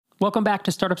Welcome back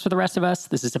to Startups for the Rest of Us.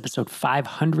 This is episode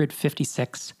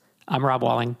 556. I'm Rob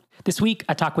Walling. This week,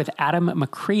 I talk with Adam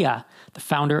McCrea, the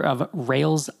founder of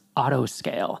Rails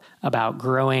Autoscale, about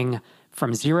growing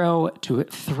from 0 to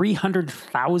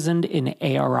 300,000 in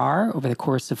ARR over the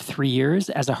course of 3 years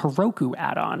as a Heroku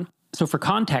add-on. So for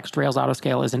context, Rails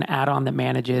Autoscale is an add-on that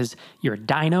manages your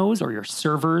dynos or your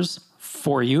servers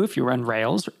for you if you run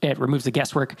Rails. It removes the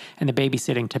guesswork and the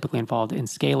babysitting typically involved in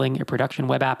scaling a production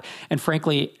web app. And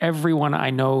frankly, everyone I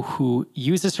know who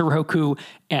uses Heroku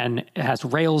and has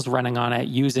Rails running on it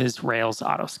uses Rails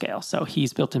Autoscale. So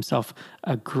he's built himself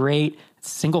a great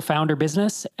single founder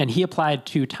business, and he applied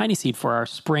to TinySeed for our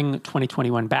spring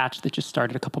 2021 batch that just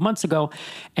started a couple months ago.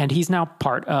 And he's now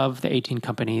part of the 18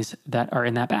 companies that are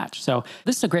in that batch. So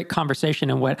this is a great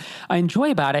conversation. And what I enjoy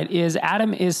about it is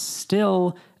Adam is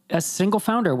still a single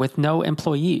founder with no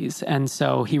employees. And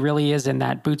so he really is in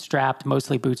that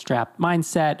mostly bootstrapped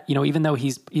mindset. You know, even though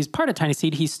he's part of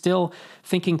TinySeed, he's still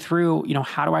thinking through,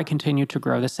 how do I continue to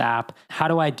grow this app? How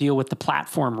do I deal with the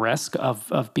platform risk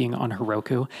of being on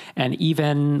Heroku? And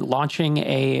even launching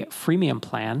a freemium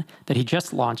plan that he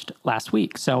just launched last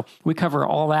week. So we cover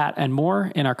all that and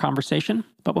more in our conversation.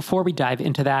 But before we dive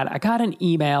into that, I got an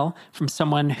email from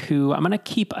someone who I'm going to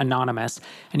keep anonymous.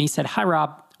 And he said, "Hi,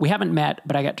 Rob. We haven't met,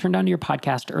 but I got turned on to your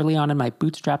podcast early on in my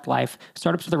bootstrapped life.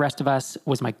 Startups for the Rest of Us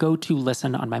was my go-to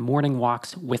listen on my morning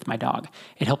walks with my dog.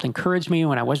 It helped encourage me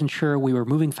when I wasn't sure we were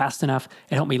moving fast enough.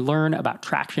 It helped me learn about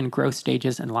traction, growth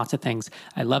stages, and lots of things.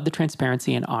 I love the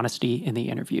transparency and honesty in the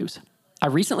interviews. I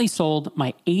recently sold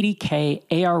my $80K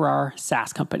ARR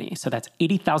SaaS company. So that's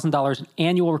 $80,000 in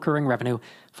annual recurring revenue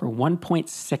for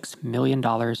 $1.6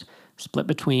 million split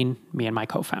between me and my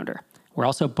co-founder. We're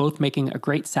also both making a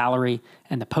great salary,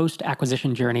 and the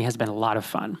post-acquisition journey has been a lot of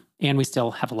fun, and we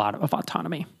still have a lot of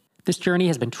autonomy. This journey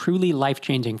has been truly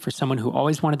life-changing for someone who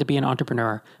always wanted to be an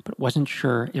entrepreneur, but wasn't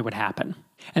sure it would happen."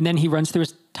 And then he runs through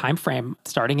his time frame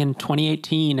starting in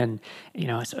 2018, and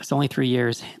it's only 3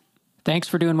 years. "Thanks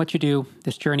for doing what you do.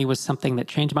 This journey was something that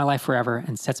changed my life forever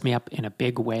and sets me up in a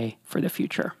big way for the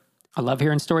future." I love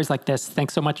hearing stories like this.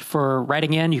 Thanks so much for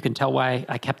writing in. You can tell why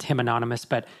I kept him anonymous,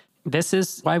 but this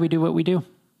is why we do what we do.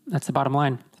 That's the bottom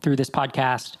line. Through this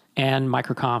podcast and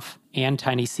MicroConf and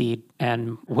TinySeed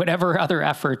and whatever other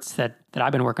efforts that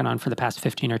I've been working on for the past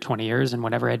 15 or 20 years and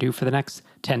whatever I do for the next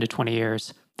 10 to 20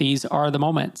 years, these are the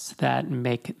moments that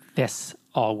make this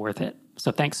all worth it. So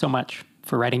thanks so much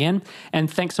for writing in. And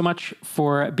thanks so much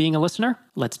for being a listener.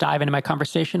 Let's dive into my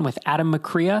conversation with Adam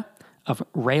McCrea of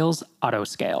Rails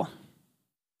Autoscale.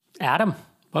 Adam,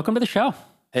 welcome to the show.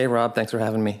 Hey, Rob. Thanks for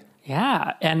having me.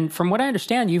 Yeah. And from what I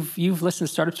understand, you've listened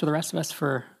to Startups for the Rest of Us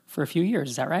for a few years.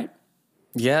 Is that right?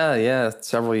 Yeah.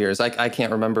 Several years. I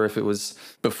can't remember if it was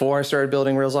before I started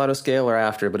building Rails Autoscale or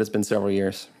after, but it's been several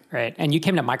years. Right. And you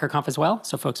came to MicroConf as well.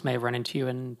 So folks may have run into you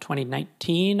in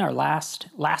 2019, our last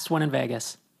one in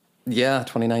Vegas. Yeah,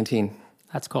 2019.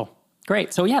 That's cool.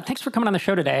 Great. So yeah, thanks for coming on the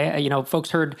show today.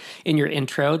 Folks heard in your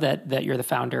intro that you're the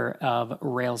founder of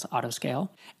Rails Autoscale.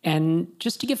 And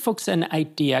just to give folks an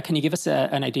idea, can you give us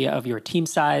an idea of your team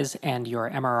size and your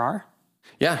MRR?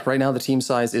 Yeah, right now the team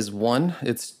size is 1.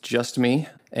 It's just me.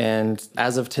 And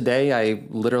as of today, I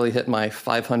literally hit my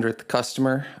 500th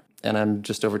customer, and I'm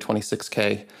just over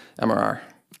 26K MRR.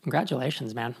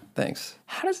 Congratulations, man. Thanks.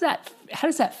 How does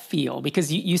that feel?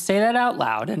 Because you say that out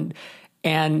loud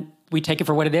and we take it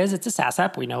for what it is. It's a SaaS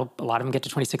app. We know a lot of them get to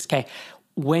 26K.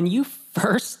 When you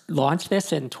first launched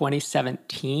this in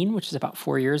 2017, which is about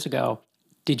 4 years ago,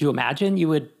 did you imagine you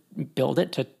would build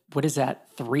it to, what is that,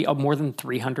 more than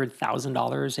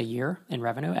 $300,000 a year in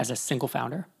revenue as a single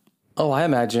founder? Oh, I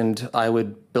imagined I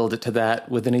would build it to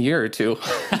that within a year or two.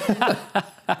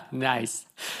 Nice.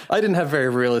 I didn't have very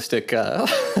realistic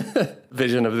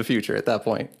vision of the future at that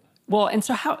point. Well, and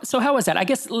so how was that? I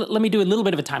guess let me do a little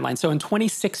bit of a timeline. So in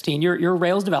 2016, you're a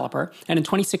Rails developer, and in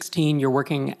 2016, you're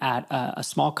working at a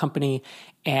small company,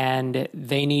 and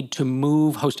they need to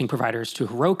move hosting providers to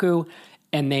Heroku,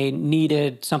 and they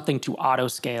needed something to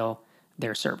auto-scale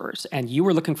their servers. And you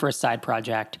were looking for a side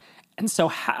project. And so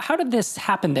how did this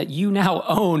happen that you now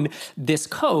own this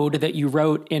code that you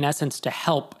wrote, in essence, to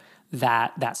help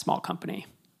that small company?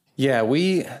 Yeah,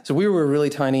 we were a really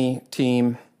tiny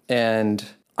team, and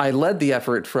I led the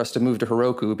effort for us to move to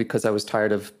Heroku because I was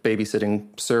tired of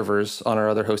babysitting servers on our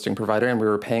other hosting provider, and we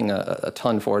were paying a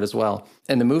ton for it as well.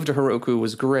 And the move to Heroku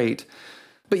was great.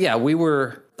 But yeah,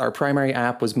 our primary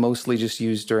app was mostly just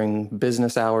used during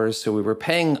business hours, so we were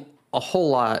paying a whole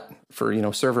lot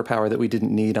for, server power that we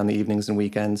didn't need on the evenings and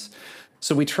weekends.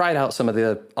 So we tried out some of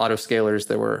the autoscalers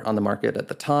that were on the market at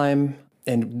the time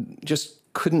and just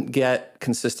couldn't get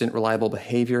consistent, reliable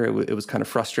behavior. It was kind of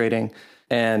frustrating.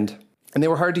 And they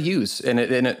were hard to use. And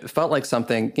it felt like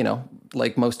something,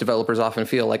 like most developers often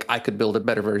feel like I could build a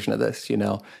better version of this,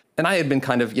 And I had been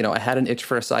kind of, I had an itch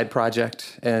for a side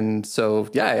project. And so,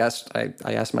 yeah,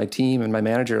 I asked my team and my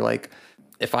manager, like,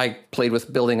 if I played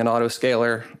with building an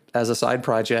autoscaler as a side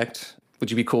project, would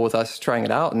you be cool with us trying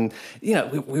it out? And,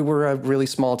 we were a really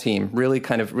small team, really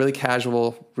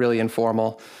casual, really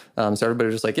informal. So everybody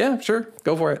was just like, yeah, sure,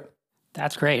 go for it.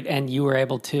 That's great. And you were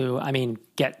able to,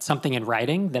 get something in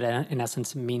writing that in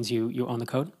essence means you own the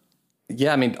code?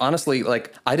 Yeah, honestly,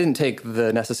 I didn't take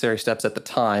the necessary steps at the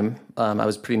time. I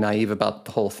was pretty naive about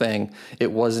the whole thing.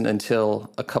 It wasn't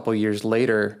until a couple years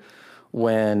later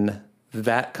when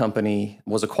that company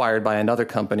was acquired by another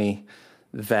company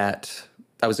that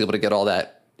I was able to get all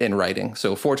that in writing.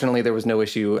 So fortunately, there was no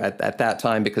issue at that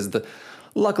time because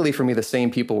luckily for me, the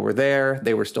same people were there.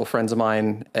 They were still friends of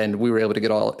mine, and we were able to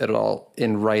get it all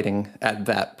in writing at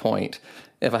that point.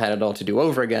 If I had it all to do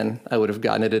over again, I would have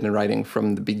gotten it in writing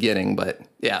from the beginning. But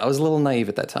yeah, I was a little naive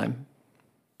at that time.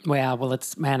 Well,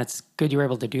 it's good you were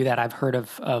able to do that. I've heard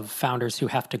of founders who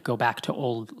have to go back to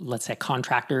old, let's say,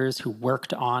 contractors who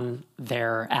worked on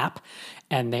their app,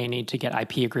 and they need to get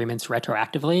IP agreements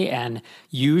retroactively. And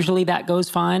usually that goes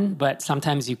fine, but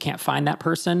sometimes you can't find that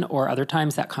person, or other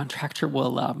times that contractor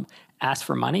will ask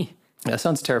for money. That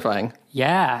sounds terrifying.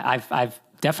 Yeah, I've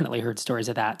definitely heard stories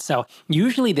of that. So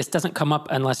usually this doesn't come up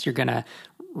unless you're going to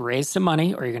raise some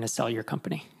money or you're going to sell your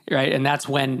company, right? And that's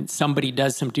when somebody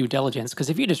does some due diligence. Because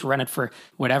if you just run it for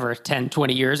 10,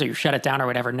 20 years, or you shut it down or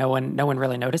whatever, no one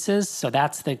really notices. So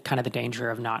that's the kind of the danger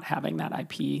of not having that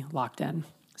IP locked in.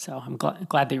 So I'm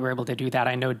glad that you were able to do that.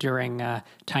 I know during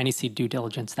Tiny Seed due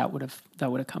diligence that would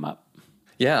have come up.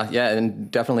 Yeah,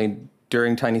 and definitely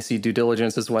during Tiny Seed due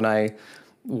diligence is when I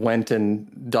went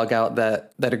and dug out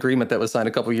that agreement that was signed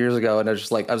a couple of years ago, and I was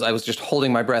just I was just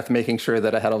holding my breath, making sure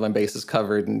that I had all my bases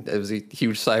covered, and it was a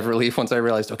huge sigh of relief once I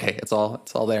realized, okay, it's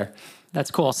all there. That's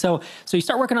cool. So you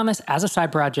start working on this as a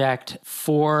side project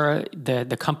for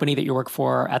the company that you work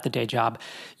for at the day job.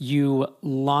 You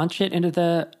launch it into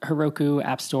the Heroku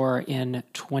App Store in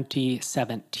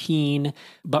 2017.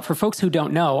 But for folks who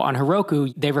don't know, on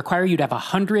Heroku, they require you to have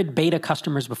 100 beta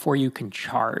customers before you can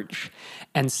charge.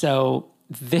 And so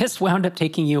this wound up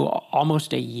taking you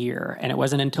almost a year, and it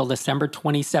wasn't until December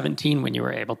 2017 when you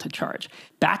were able to charge.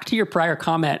 Back to your prior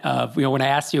comment of, when I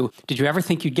asked you, did you ever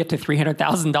think you'd get to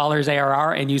 $300,000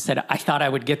 ARR? And you said, I thought I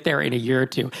would get there in a year or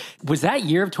two. Was that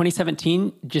year of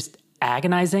 2017 just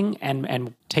agonizing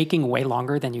and taking way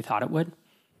longer than you thought it would?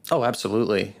 Oh,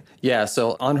 absolutely. Yeah.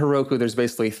 So on Heroku, there's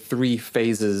basically 3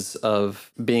 phases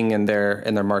of being in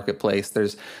their marketplace.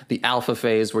 There's the alpha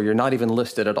phase where you're not even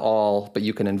listed at all, but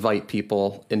you can invite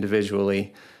people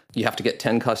individually. You have to get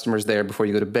 10 customers there before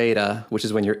you go to beta, which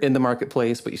is when you're in the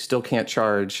marketplace, but you still can't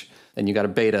charge, and you got a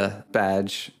beta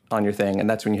badge on your thing. And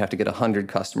that's when you have to get 100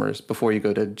 customers before you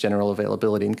go to general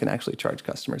availability and can actually charge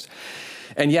customers.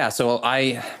 And yeah, so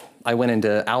I went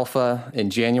into alpha in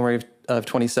January of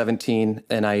 2017,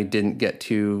 and I didn't get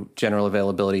to general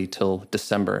availability till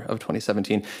December of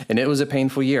 2017. And it was a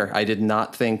painful year. I did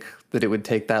not think that it would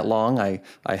take that long. I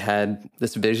had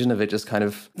this vision of it just kind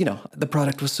of, the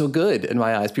product was so good in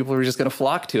my eyes. People were just going to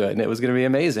flock to it, and it was going to be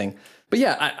amazing. But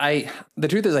yeah, the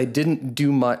truth is I didn't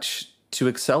do much to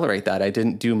accelerate that. I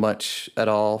didn't do much at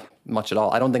all.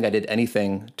 I don't think I did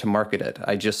anything to market it.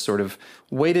 I just sort of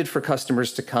waited for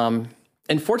customers to come.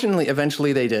 And fortunately,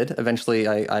 eventually they did. Eventually,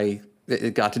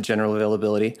 it got to general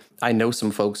availability. I know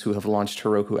some folks who have launched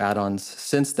Heroku add-ons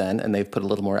since then, and they've put a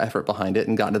little more effort behind it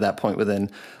and gotten to that point within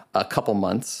a couple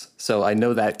months. So I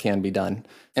know that can be done.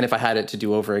 And if I had it to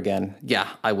do over again, yeah,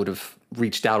 I would have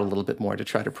reached out a little bit more to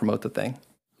try to promote the thing.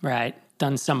 Right.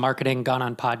 Done some marketing, gone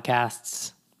on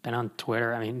podcasts, been on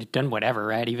Twitter. You've done whatever,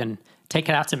 right? Even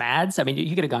taken out some ads.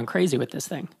 You could have gone crazy with this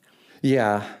thing.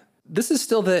 Yeah. This is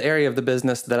still the area of the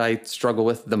business that I struggle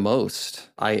with the most.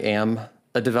 I am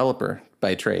a developer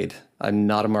by trade. I'm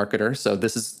not a marketer. So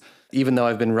this is, even though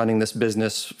I've been running this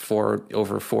business for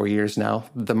over 4 years now,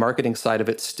 the marketing side of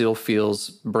it still feels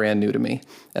brand new to me.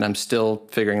 And I'm still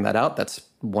figuring that out. That's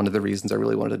one of the reasons I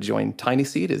really wanted to join Tiny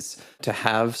Seed, is to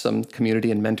have some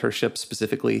community and mentorship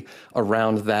specifically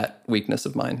around that weakness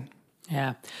of mine.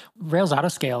 Yeah. Rails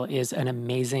Autoscale is an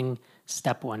amazing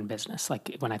step one business.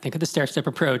 Like when I think of the stair-step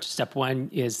approach, step one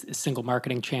is a single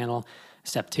marketing channel.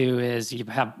 Step 2 is you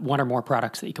have 1 or more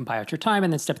products that you can buy out your time.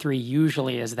 And then step 3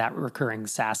 usually is that recurring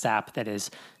SaaS app that is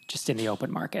just in the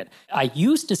open market. I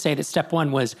used to say that step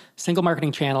 1 was single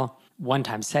marketing channel,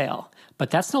 one-time sale. But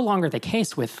that's no longer the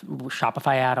case with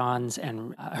Shopify add-ons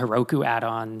and Heroku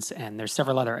add-ons, and there's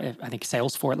several other, I think,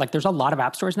 Salesforce. Like there's a lot of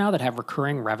app stores now that have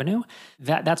recurring revenue.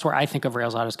 That's where I think of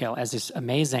Rails Autoscale as this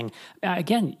amazing.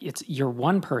 Again, you're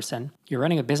one person, you're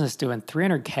running a business doing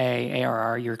 300K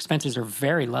ARR, your expenses are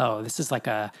very low. This is like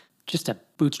just a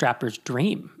bootstrapper's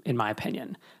dream, in my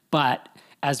opinion. But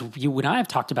as you and I have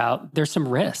talked about, there's some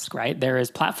risk, right? There is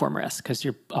platform risk because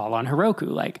you're all on Heroku.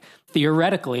 Like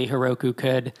theoretically, Heroku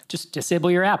could just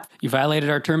disable your app. You violated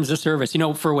our terms of service,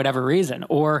 for whatever reason.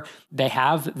 Or they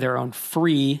have their own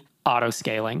free auto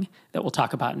scaling that we'll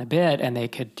talk about in a bit, and they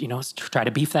could, try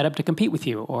to beef that up to compete with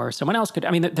you, or someone else could.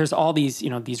 I mean, there's all these,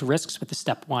 these risks with the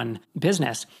step one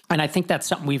business, and I think that's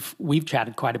something we've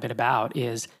chatted quite a bit about.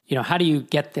 Is how do you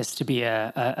get this to be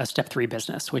a step three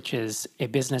business, which is a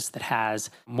business that has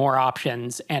more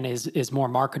options and is more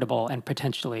marketable and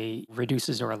potentially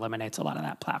reduces or eliminates a lot of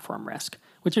that platform risk.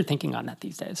 What's your thinking on that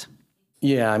these days?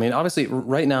 Yeah, I mean, obviously,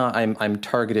 right now I'm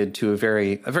targeted to a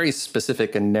very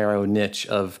specific and narrow niche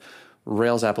of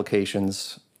Rails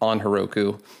applications on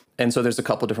Heroku, and so there's a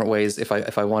couple different ways. If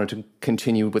I wanted to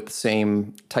continue with the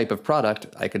same type of product,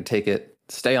 I could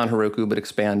stay on Heroku but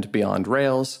expand beyond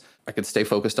Rails. I could stay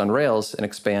focused on Rails and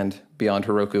expand beyond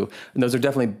Heroku. And those are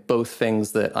definitely both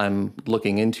things that I'm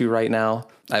looking into right now.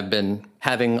 I've been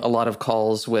having a lot of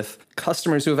calls with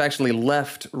customers who have actually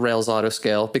left Rails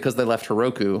Autoscale because they left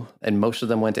Heroku, and most of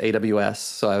them went to AWS.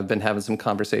 So I've been having some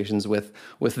conversations with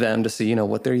them to see,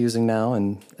 what they're using now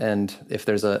and if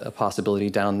there's a possibility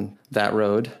down that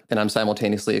road. And I'm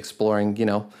simultaneously exploring,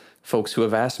 folks who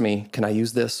have asked me, can I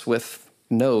use this with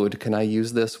Node? Can I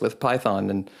use this with Python?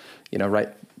 And, right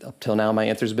up till now, my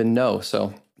answer's been no.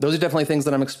 So those are definitely things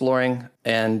that I'm exploring.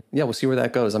 And yeah, we'll see where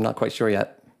that goes. I'm not quite sure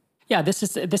yet. Yeah, this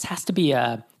has to be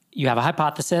you have a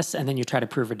hypothesis and then you try to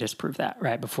prove or disprove that,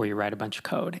 right, before you write a bunch of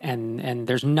code. And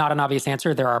there's not an obvious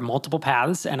answer. There are multiple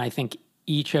paths, and I think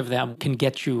each of them can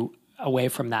get you away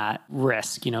from that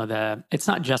risk. It's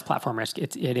not just platform risk.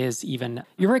 It is even,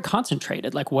 you're very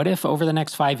concentrated. Like what if over the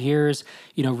next 5 years,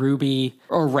 Ruby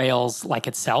or Rails like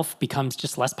itself becomes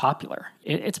just less popular?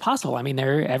 It's possible. I mean,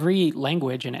 every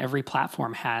language and every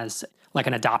platform has like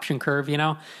an adoption curve,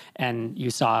 and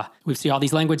we see all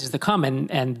these languages that come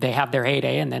and they have their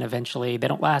heyday, and then eventually they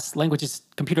don't last.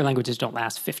 Computer languages don't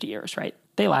last 50 years, right?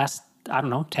 They last,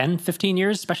 10, 15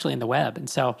 years, especially in the web. And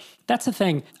so that's the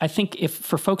thing. I think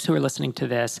for folks who are listening to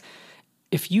this,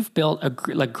 if you've built a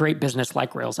great business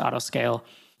like Rails Autoscale,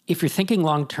 if you're thinking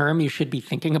long-term, you should be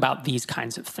thinking about these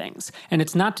kinds of things. And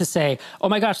it's not to say, oh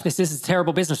my gosh, this is a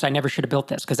terrible business, I never should have built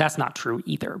this, because that's not true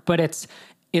either. But it's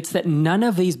that none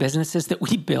of these businesses that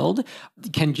we build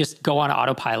can just go on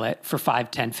autopilot for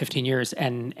 5, 10, 15 years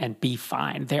and be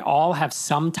fine. They all have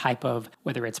some type of,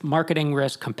 whether it's marketing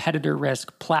risk, competitor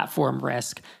risk, platform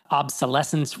risk,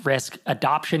 obsolescence risk,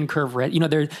 adoption curve risk.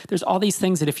 There's all these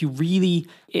things that if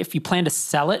you plan to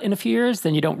sell it in a few years,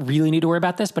 then you don't really need to worry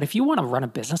about this. But if you want to run a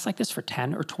business like this for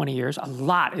 10 or 20 years, a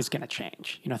lot is going to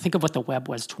change. Think of what the web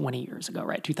was 20 years ago,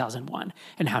 right? 2001,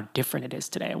 and how different it is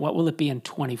today. And what will it be in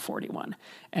 2041?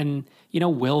 And,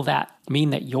 will that mean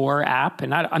that your app,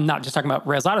 and I'm not just talking about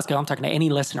Rails Autoscale, I'm talking to any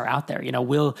listener out there,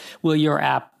 will your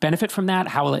app benefit from that?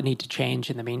 How will it need to change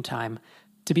in the meantime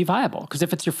to be viable? Because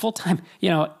if it's your full-time,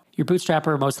 you're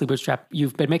bootstrapper, mostly bootstrap,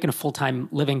 you've been making a full-time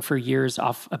living for years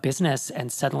off a business,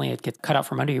 and suddenly it gets cut out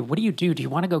from under you. What do you do? Do you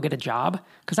want to go get a job?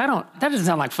 Because that doesn't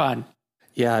sound like fun.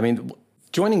 Yeah, I mean,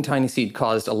 joining Tiny Seed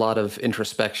caused a lot of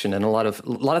introspection and a lot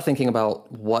of thinking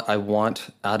about what I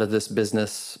want out of this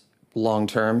business long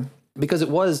term, because it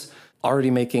was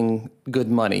already making good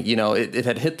money. It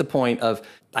had hit the point of,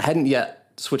 I hadn't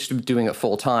yet switched to doing it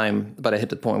full time, but I hit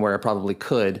the point where I probably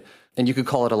could. And you could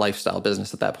call it a lifestyle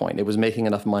business at that point. It was making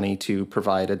enough money to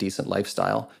provide a decent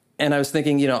lifestyle. And I was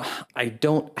thinking, I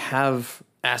don't have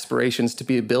aspirations to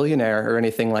be a billionaire or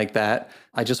anything like that.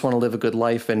 I just want to live a good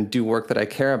life and do work that I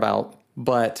care about.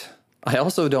 But I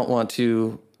also don't want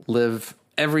to live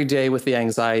every day with the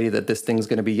anxiety that this thing's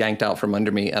going to be yanked out from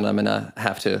under me and I'm going to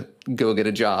have to go get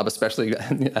a job, especially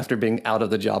after being out of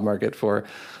the job market for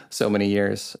so many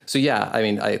years. So yeah, I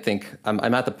mean, I think I'm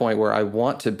at the point where I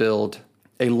want to build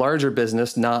a larger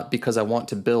business, not because I want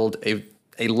to build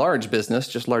a large business,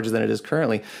 just larger than it is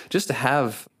currently, just to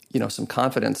have, some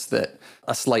confidence that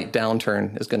a slight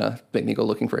downturn is going to make me go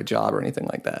looking for a job or anything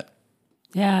like that.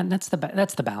 Yeah, and that's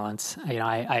the balance.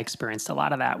 I experienced a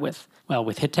lot of that with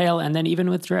Hittail and then even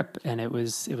with Drip, and it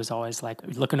was always like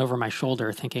looking over my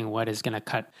shoulder, thinking what is going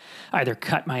to either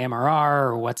cut my MRR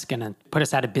or what's going to put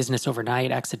us out of business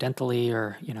overnight accidentally,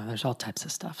 or there's all types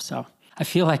of stuff. So I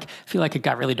feel like it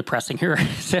got really depressing here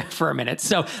for a minute.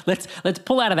 So let's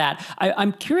pull out of that.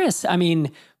 I'm curious. I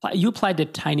mean, you applied to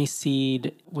Tiny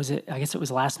Seed. Was it? I guess it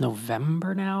was last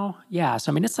November now. Yeah.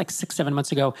 So I mean, it's like 6-7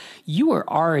 months ago. You were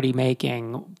already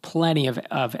making plenty of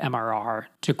MRR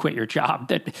to quit your job.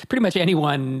 That pretty much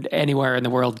anyone anywhere in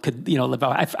the world could live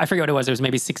out. I forget what it was. It was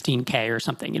maybe $16K or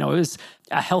something. It was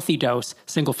a healthy dose,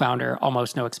 single founder,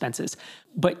 almost no expenses.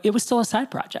 But it was still a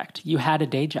side project. You had a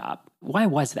day job. Why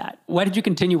was that? Why did you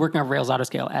continue working on Rails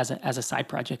Autoscale as a side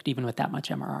project, even with that much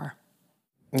MRR?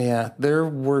 Yeah, there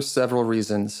were several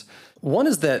reasons. One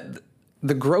is that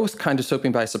the growth kind of took me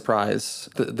by surprise.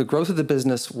 The growth of the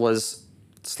business was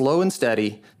slow and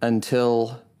steady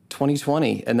until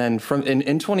 2020. And then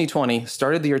in 2020,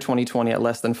 started the year 2020 at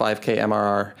less than 5K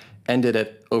MRR, ended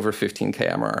at over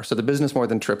 15K MRR. So the business more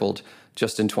than tripled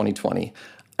just in 2020.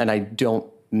 And I don't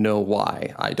know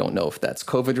why. I don't know if that's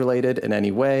COVID related in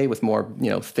any way with more,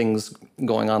 things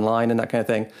going online and that kind of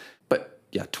thing. But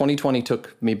yeah, 2020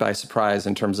 took me by surprise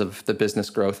in terms of the business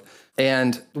growth.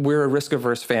 And we're a risk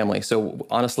averse family. So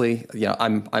honestly,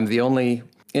 I'm the only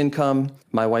income.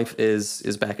 My wife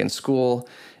is back in school,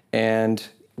 and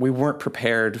we weren't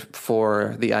prepared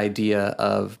for the idea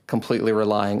of completely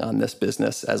relying on this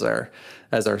business as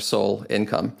our sole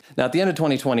income. Now, at the end of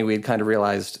 2020, we had kind of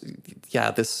realized,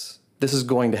 this is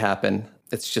going to happen.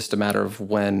 It's just a matter of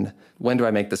when do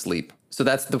I make this leap? So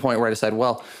that's the point where I decided,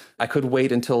 well, I could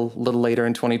wait until a little later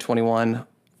in 2021,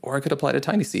 or I could apply to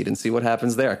Tiny Seed and see what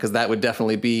happens there, because that would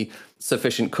definitely be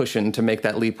sufficient cushion to make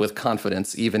that leap with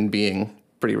confidence, even being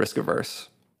pretty risk averse.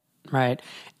 Right.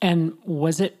 And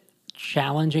was it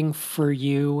challenging for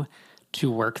you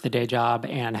to work the day job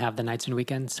and have the nights and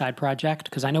weekends side project?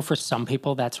 Because I know for some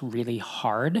people that's really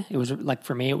hard. It was like,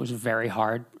 for me, it was very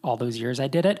hard all those years I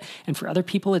did it. And for other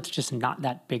people, it's just not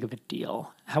that big of a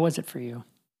deal. How was it for you?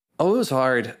 Oh, it was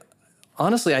hard.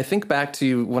 Honestly, I think back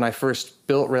to when I first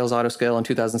built Rails Autoscale in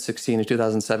 2016 and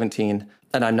 2017,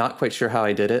 and I'm not quite sure how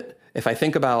I did it. If I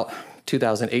think about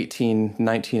 2018,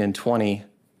 19, and 20,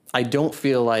 I don't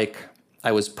feel like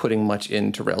I was putting much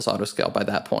into Rails Autoscale by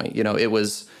that point. It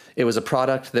was a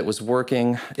product that was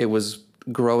working. It was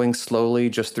growing slowly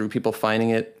just through people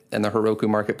finding it in the Heroku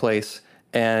marketplace.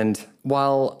 And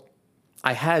while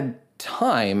I had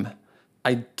time,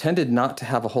 I tended not to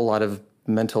have a whole lot of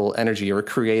mental energy or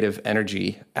creative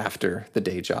energy after the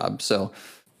day job. So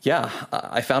yeah,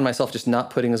 I found myself just not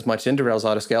putting as much into Rails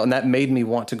Autoscale. And that made me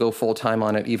want to go full time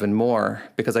on it even more,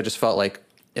 because I just felt like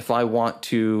if I want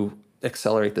to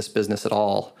accelerate this business at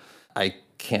all, I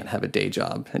can't have a day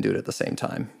job and do it at the same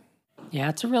time. Yeah,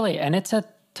 it's a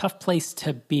tough place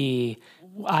to be.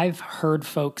 I've heard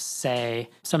folks say,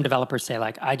 some developers say,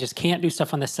 like, I just can't do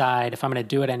stuff on the side. If I'm going to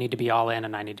do it, I need to be all in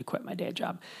and I need to quit my day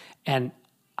job. And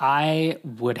I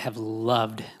would have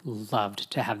loved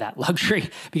to have that luxury,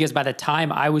 because by the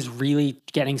time I was really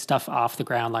getting stuff off the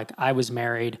ground, like I was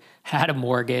married, had a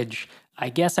mortgage. I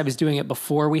guess I was doing it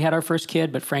before we had our first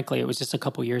kid, but frankly, it was just a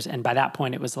couple years. And by that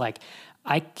point, it was like,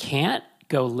 I can't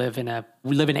go live in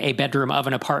a bedroom of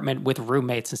an apartment with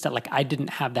roommates instead. Like, I didn't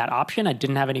have that option. I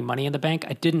didn't have any money in the bank.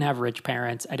 I didn't have rich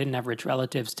parents. I didn't have rich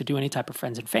relatives to do any type of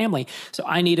friends and family. So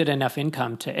I needed enough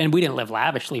income and we didn't live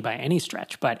lavishly by any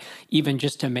stretch, but even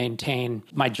just to maintain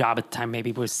my job at the time,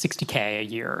 maybe was $60K a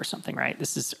year or something, right?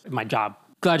 This is my job.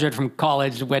 Graduated from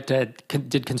college,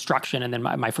 did construction, and then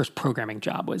my first programming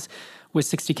job was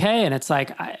 $60K, and it's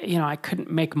like I couldn't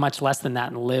make much less than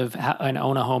that and live and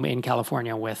own a home in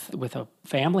California with a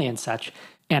family and such.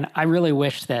 And I really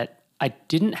wish that I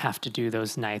didn't have to do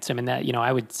those nights. I mean, that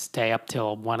I would stay up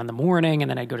till 1 a.m, and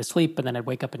then I'd go to sleep, and then I'd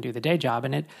wake up and do the day job,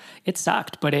 and it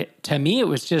sucked. But to me,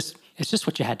 it's just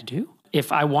what you had to do.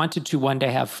 If I wanted to one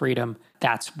day have freedom,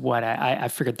 that's what I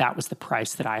figured that was the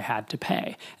price that I had to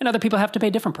pay. And other people have to pay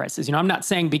different prices. I'm not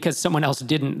saying because someone else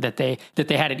didn't that they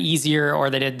had it easier or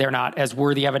that they're not as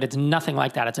worthy of it. It's nothing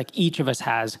like that. It's like each of us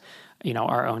has,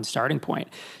 our own starting point.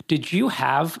 Did you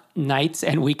have nights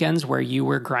and weekends where you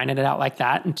were grinding it out like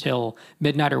that until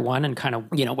midnight or 1 and kind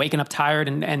of, waking up tired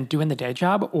and doing the day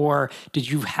job? Or did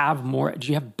you have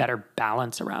better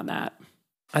balance around that?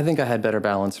 I think I had better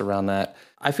balance around that.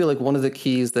 I feel like one of the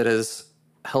keys that has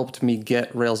helped me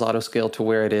get Rails Autoscale to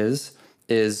where it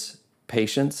is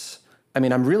patience. I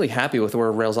mean, I'm really happy with where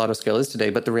Rails Autoscale is today,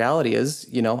 but the reality is,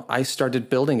 I started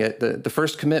building it. The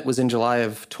first commit was in July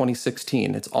of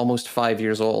 2016. It's almost 5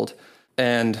 years old.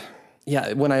 And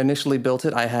yeah, when I initially built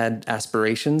it, I had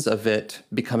aspirations of it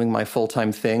becoming my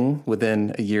full-time thing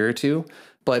within a year or two.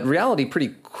 But reality pretty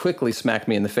quickly smacked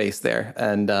me in the face there.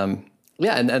 And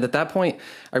and at that point,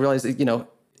 I realized that,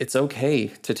 it's okay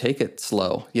to take it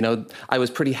slow. I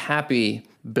was pretty happy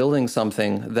building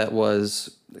something that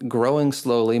was growing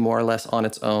slowly, more or less on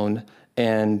its own.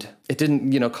 And it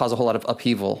didn't, cause a whole lot of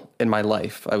upheaval in my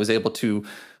life. I was able to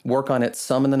work on it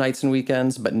some in the nights and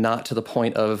weekends, but not to the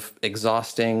point of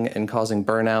exhausting and causing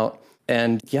burnout.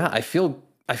 And yeah, I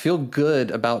feel good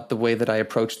about the way that I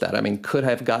approached that. I mean, could I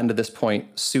have gotten to this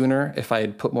point sooner if I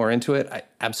had put more into it? I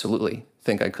absolutely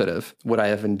think I could have. Would I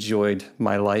have enjoyed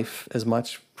my life as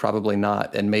much? Probably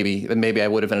not. And maybe I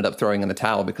would have ended up throwing in the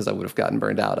towel because I would have gotten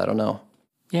burned out. I don't know.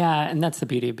 Yeah, and that's the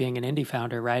beauty of being an indie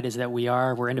founder, right? Is that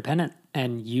we're independent,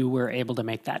 and you were able to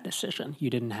make that decision. You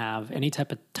didn't have any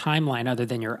type of timeline other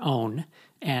than your own.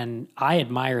 And I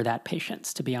admire that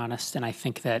patience, to be honest. And I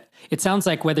think that it sounds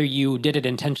like whether you did it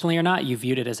intentionally or not, you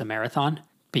viewed it as a marathon,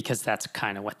 because that's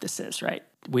kind of what this is, right?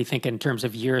 We think in terms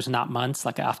of years, not months.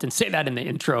 Like I often say that in the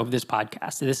intro of this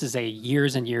podcast. This is a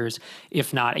years and years,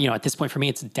 if not, at this point for me,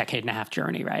 it's a decade and a half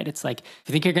journey, right? It's like, if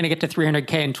you think you're going to get to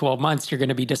 300K in 12 months, you're going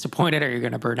to be disappointed or you're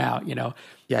going to burn out,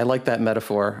 Yeah, I like that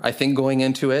metaphor. I think going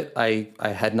into it, I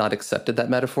had not accepted that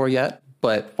metaphor yet.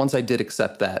 But once I did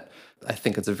accept that, I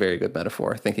think it's a very good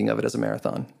metaphor, thinking of it as a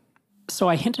marathon. So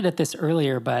I hinted at this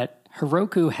earlier, but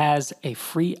Heroku has a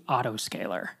free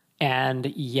autoscaler. And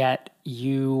yet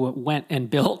you went and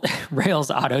built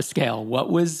Rails Autoscale. What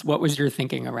was your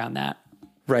thinking around that?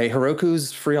 Right.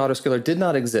 Heroku's free autoscaler did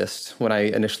not exist when I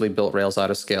initially built Rails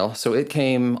Autoscale. So it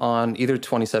came on either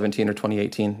 2017 or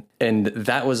 2018. And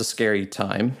that was a scary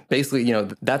time. Basically,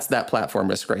 that's that platform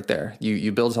risk right there.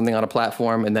 You build something on a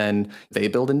platform and then they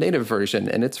build a native version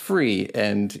and it's free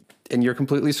and you're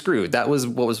completely screwed. That was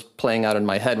what was playing out in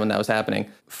my head when that was happening.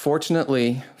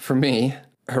 Fortunately for me,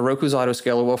 Heroku's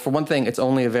autoscaler, well, for one thing, it's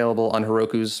only available on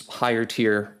Heroku's higher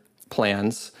tier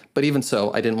plans. But even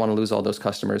so, I didn't want to lose all those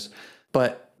customers.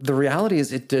 But the reality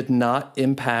is it did not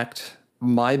impact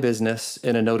my business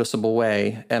in a noticeable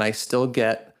way. And I still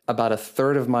get about a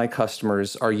third of my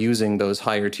customers are using those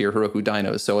higher tier Heroku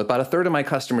dynos. So about a third of my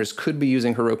customers could be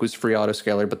using Heroku's free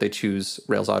autoscaler, but they choose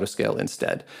Rails Autoscale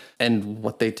instead. And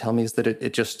what they tell me is that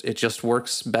it just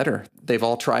works better. They've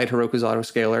all tried Heroku's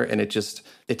autoscaler and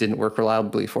it didn't work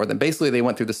reliably for them. Basically, they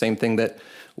went through the same thing that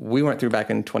we went through back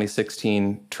in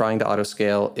 2016, trying to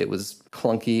autoscale. It was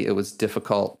clunky. It was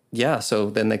difficult. Yeah. So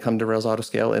then they come to Rails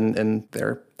Autoscale and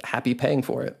they're happy paying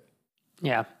for it.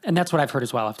 Yeah. And that's what I've heard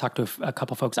as well. I've talked to a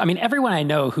couple folks. I mean, everyone I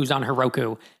know who's on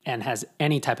Heroku and has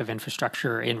any type of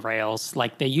infrastructure in Rails,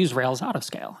 like they use Rails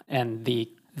Autoscale. And the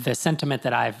sentiment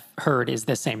that I've heard is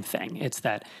the same thing. It's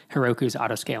that Heroku's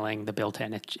autoscaling the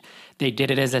built-in. They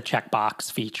did it as a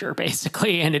checkbox feature,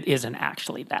 basically, and it isn't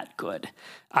actually that good.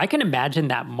 I can imagine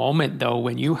that moment, though,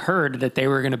 when you heard that they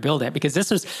were going to build it, because this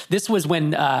was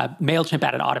when MailChimp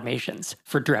added automations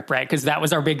for Drip, right? Because that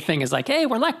was our big thing is like, hey,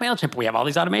 we're like MailChimp. We have all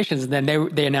these automations. And then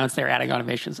they announced they're adding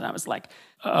automations. And I was like,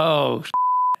 oh,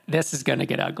 this is going to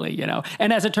get ugly,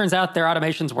 And as it turns out, their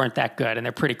automations weren't that good and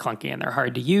they're pretty clunky and they're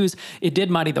hard to use. It did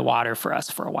muddy the water for us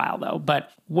for a while, though.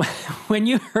 But when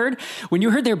you heard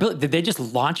their build, did they just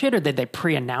launch it or did they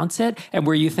pre-announce it? And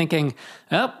were you thinking,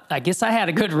 oh, I guess I had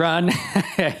a good run.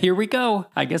 Here we go.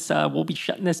 I guess we'll be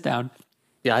shutting this down.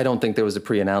 Yeah, I don't think there was a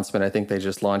pre-announcement. I think they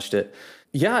just launched it.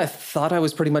 Yeah, I thought I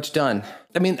was pretty much done.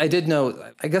 I mean, I did know,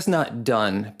 I guess not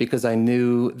done, because I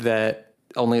knew that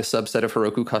only a subset of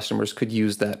Heroku customers could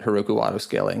use that Heroku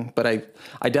autoscaling. But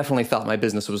I definitely thought my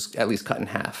business was at least cut in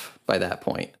half by that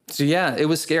point. So yeah, it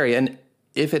was scary. And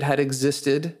if it had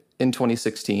existed in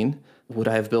 2016, would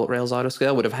I have built Rails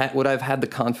Autoscale? Would I have had the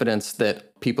confidence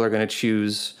that people are going to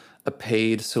choose a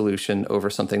paid solution over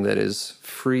something that is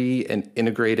free and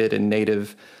integrated and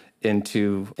native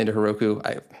into Heroku?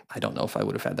 I don't know if I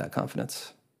would have had that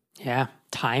confidence. Yeah,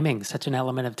 timing, such an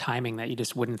element of timing that you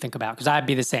just wouldn't think about. Because I'd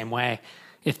be the same way.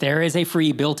 If there is a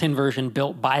free built-in version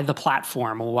built by the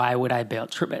platform, why would I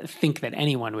think that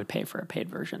anyone would pay for a paid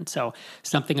version? So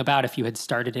something about if you had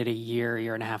started it a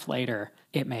year and a half later,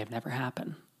 it may have never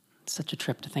happened. Such a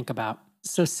trip to think about.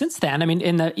 So since then, I mean,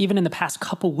 even in the past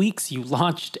couple weeks, you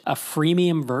launched a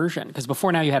freemium version. Because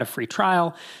before now you had a free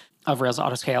trial of Rails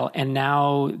Autoscale, and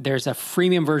now there's a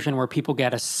freemium version where people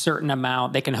get a certain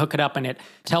amount. They can hook it up and it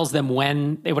tells them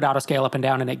when they would autoscale up and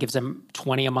down, and it gives them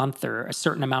 20 a month or a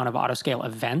certain amount of autoscale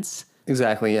events.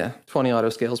 Exactly, yeah. 20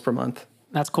 autoscales per month.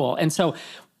 That's cool. And so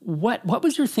what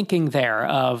was your thinking there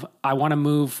of, I want to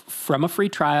move from a free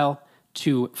trial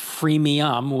to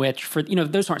freemium, which for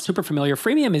those who aren't super familiar,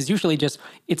 freemium is usually just,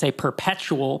 it's a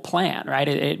perpetual plan, right?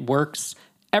 It works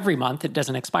every month. It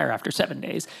doesn't expire after 7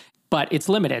 days. But it's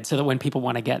limited so that when people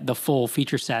want to get the full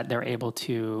feature set, they're able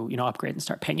to, upgrade and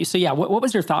start paying you. So yeah, what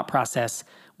was your thought process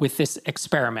with this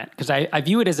experiment? Because I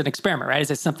view it as an experiment, right?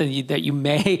 Is it something that you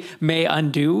may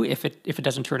undo if it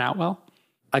doesn't turn out well?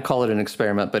 I call it an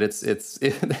experiment, but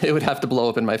it would have to blow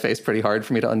up in my face pretty hard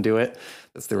for me to undo it.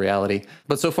 That's the reality.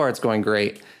 But so far, it's going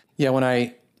great. Yeah, when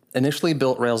I initially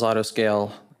built Rails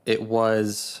Autoscale, it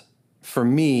was, for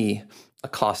me, a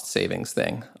cost savings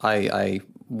thing. I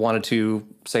wanted to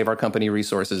save our company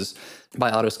resources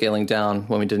by autoscaling down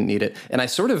when we didn't need it. And I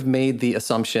sort of made the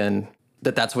assumption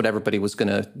that that's what everybody was going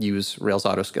to use Rails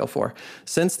Autoscale for.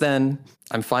 Since then,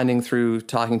 I'm finding through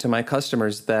talking to my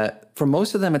customers that for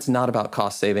most of them, it's not about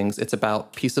cost savings. It's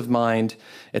about peace of mind.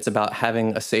 It's about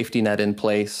having a safety net in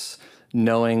place,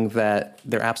 knowing that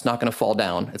their app's not going to fall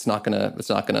down. It's not going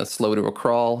to slow to a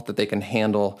crawl, that they can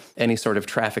handle any sort of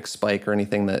traffic spike or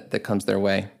anything that comes their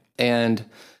way. And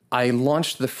I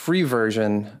launched the free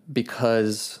version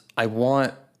because I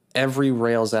want every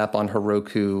Rails app on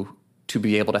Heroku to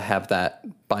be able to have that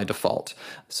by default.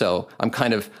 So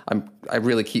I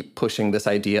really keep pushing this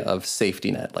idea of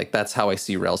safety net. Like, that's how I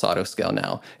see Rails Autoscale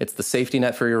now. It's the safety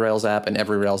net for your Rails app, and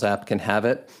every Rails app can have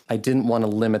it. I didn't want to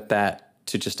limit that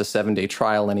to just a 7-day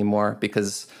trial anymore,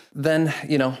 because then,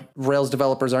 Rails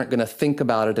developers aren't going to think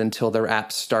about it until their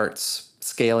app starts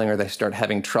scaling or they start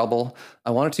having trouble.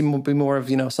 I want it to be more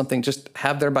of, something just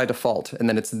have there by default, and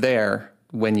then it's there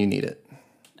when you need it.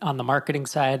 On the marketing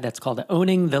side, that's called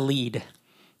owning the lead.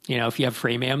 If you have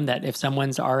freemium, that if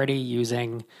someone's already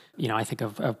using, I think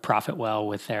of Profitwell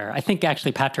with I think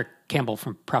actually Patrick Campbell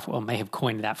from Profitwell may have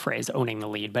coined that phrase, owning the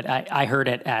lead, but I heard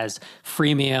it as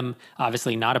freemium,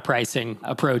 obviously not a pricing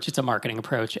approach, it's a marketing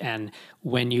approach. And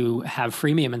when you have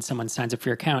freemium and someone signs up for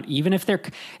your account, even if they're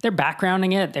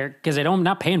backgrounding it, because I'm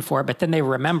not paying for it, but then they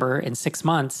remember in 6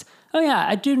 months, oh yeah,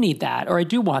 I do need that, or I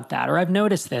do want that, or I've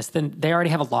noticed this, then they already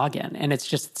have a login. And it's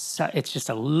just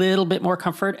a little bit more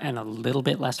comfort and a little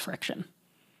bit less friction.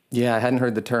 Yeah, I hadn't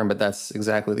heard the term, but that's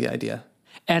exactly the idea.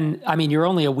 And I mean, you're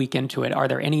only a week into it. Are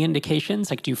there any indications?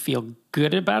 Like, do you feel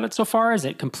good about it so far? Is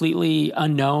it completely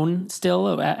unknown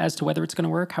still as to whether it's going to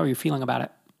work? How are you feeling about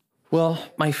it? Well,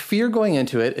 my fear going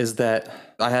into it is that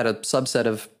I had a subset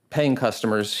of paying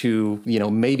customers who,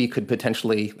 maybe could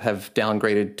potentially have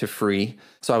downgraded to free.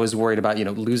 So I was worried about,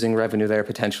 losing revenue there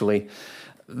potentially.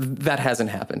 That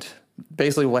hasn't happened.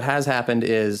 Basically, what has happened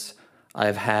is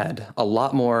I've had a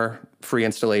lot more free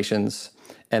installations,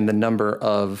 and the number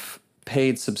of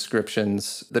paid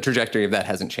subscriptions, the trajectory of that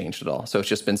hasn't changed at all. So it's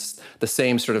just been the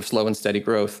same sort of slow and steady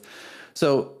growth.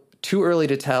 So too early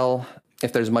to tell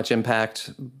if there's much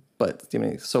impact. But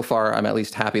so far, I'm at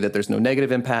least happy that there's no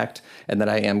negative impact and that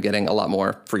I am getting a lot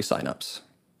more free signups.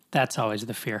 That's always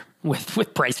the fear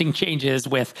with pricing changes,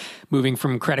 with moving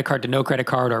from credit card to no credit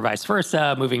card or vice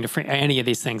versa, moving to free, any of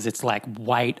these things. It's like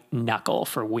white knuckle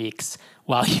for weeks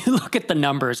while you look at the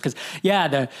numbers. Because,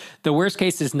 the worst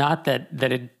case is not that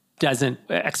it doesn't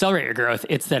accelerate your growth.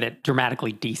 It's that it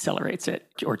dramatically decelerates it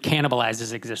or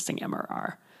cannibalizes existing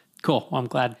MRR. Cool. Well, I'm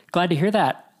glad to hear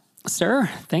that. Sir,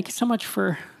 thank you so much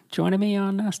for joining me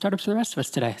on Startups for the Rest of Us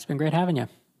today. It's been great having you.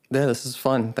 Yeah, this is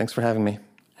fun. Thanks for having me.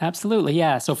 Absolutely,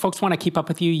 yeah. So folks want to keep up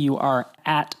with you. You are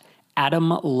at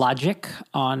AdamLogic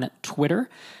on Twitter.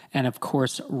 And of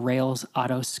course,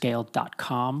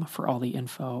 RailsAutoscale.com for all the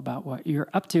info about what you're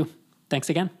up to. Thanks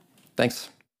again. Thanks.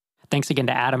 Thanks again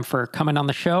to Adam for coming on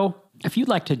the show. If you'd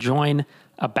like to join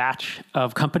a batch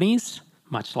of companies,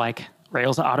 much like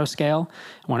Rails Autoscale,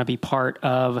 want to be part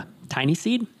of Tiny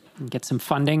Seed, and get some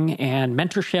funding and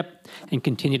mentorship and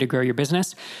continue to grow your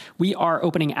business, we are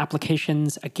opening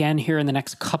applications again here in the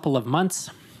next couple of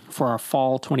months for our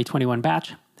fall 2021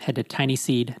 batch. Head to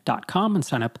tinyseed.com and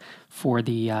sign up for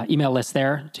the email list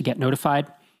there to get notified.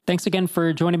 Thanks again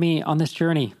for joining me on this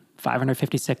journey.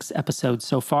 556 episodes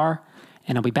so far,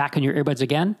 and I'll be back in your earbuds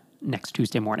again next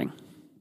Tuesday morning.